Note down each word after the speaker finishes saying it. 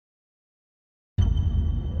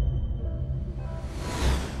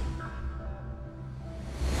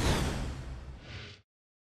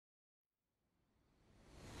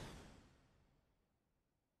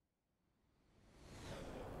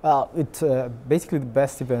It's basically the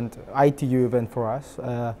best event, ITU event for us.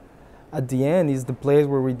 At the end is the place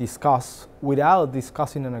where we discuss, without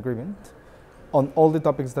discussing an agreement, on all the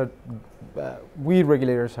topics that we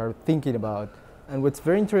regulators are thinking about. And what's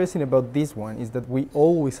very interesting about this one is that we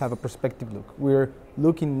always have a perspective look. We're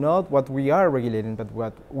looking not what we are regulating, but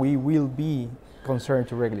what we will be concerned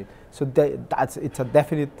to regulate. So it's a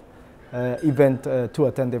definite event to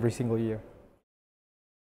attend every single year.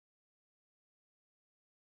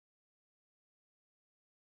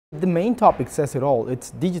 The main topic says it all.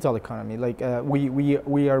 It's digital economy. Like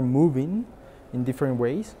we are moving in different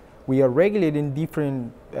ways. We are regulating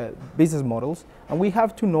different business models, and we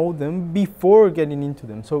have to know them before getting into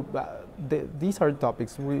them. So these are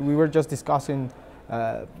topics. We were just discussing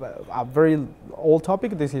a very old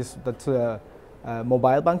topic. That's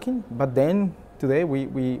mobile banking. But then today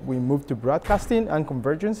we moved to broadcasting and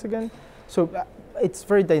convergence again. So it's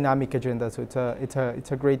very dynamic agenda. So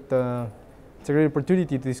it's a great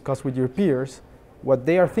opportunity to discuss with your peers what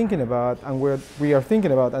they are thinking about and what we are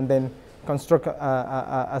thinking about, and then construct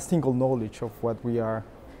a single knowledge of what we are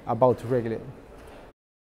about to regulate.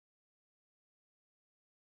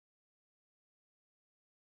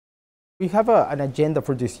 We have an agenda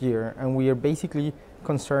for this year, and we are basically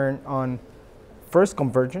concerned on first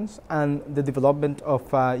convergence and the development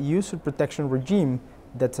of a user protection regime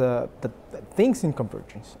that thinks in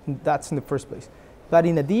convergence. That's in the first place. But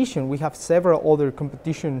in addition, we have several other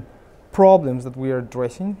competition problems that we are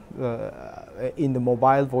addressing in the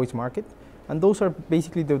mobile voice market. And those are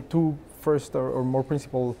basically the two first or more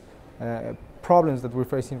principal problems that we're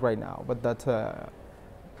facing right now. But that's,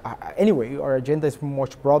 anyway, our agenda is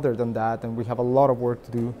much broader than that, and we have a lot of work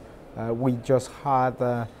to do. We just had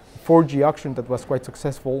a 4G auction that was quite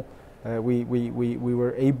successful. We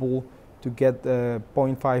were able to get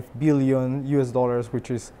 $0.5 billion US,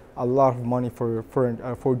 which is a lot of money for a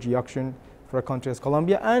 4G auction for a country as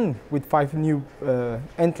Colombia, and with 5 new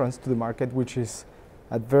entrants to the market, which is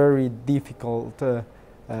a very difficult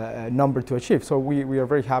number to achieve. So we are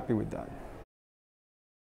very happy with that.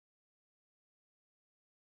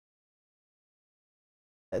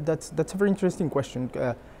 That's a very interesting question.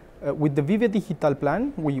 With the Vive Digital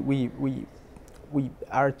plan, we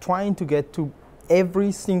are trying to get to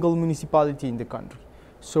every single municipality in the country.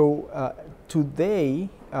 So today,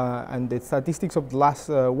 and the statistics of the last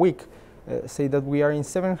week say that we are in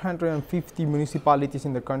 750 municipalities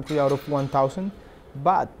in the country out of 1,000.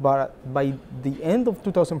 But by the end of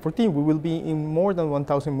 2014, we will be in more than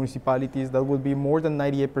 1,000 municipalities. That will be more than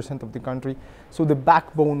 98% of the country. So the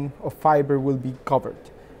backbone of fiber will be covered.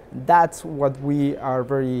 That's what we are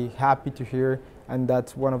very happy to hear, and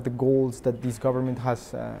that's one of the goals that this government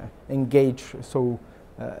has engaged so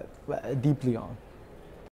deeply on.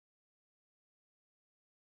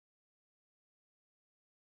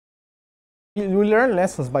 We learn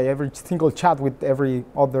lessons by every single chat with every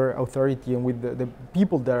other authority and with the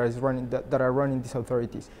people that are running these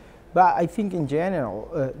authorities. But I think in general,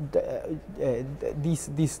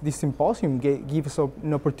 this symposium gives us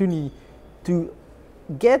an opportunity to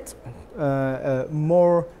get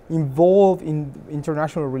more involved in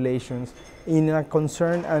international relations in a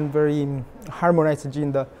concerned and very harmonized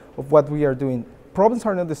agenda of what we are doing. Problems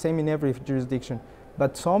are not the same in every jurisdiction,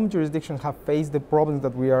 but some jurisdictions have faced the problems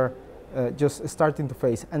that we are just starting to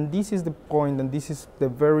face. And this is the point, and this is the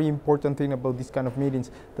very important thing about these kind of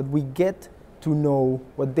meetings, that we get to know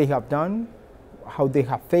what they have done, how they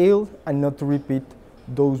have failed, and not to repeat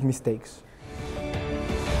those mistakes.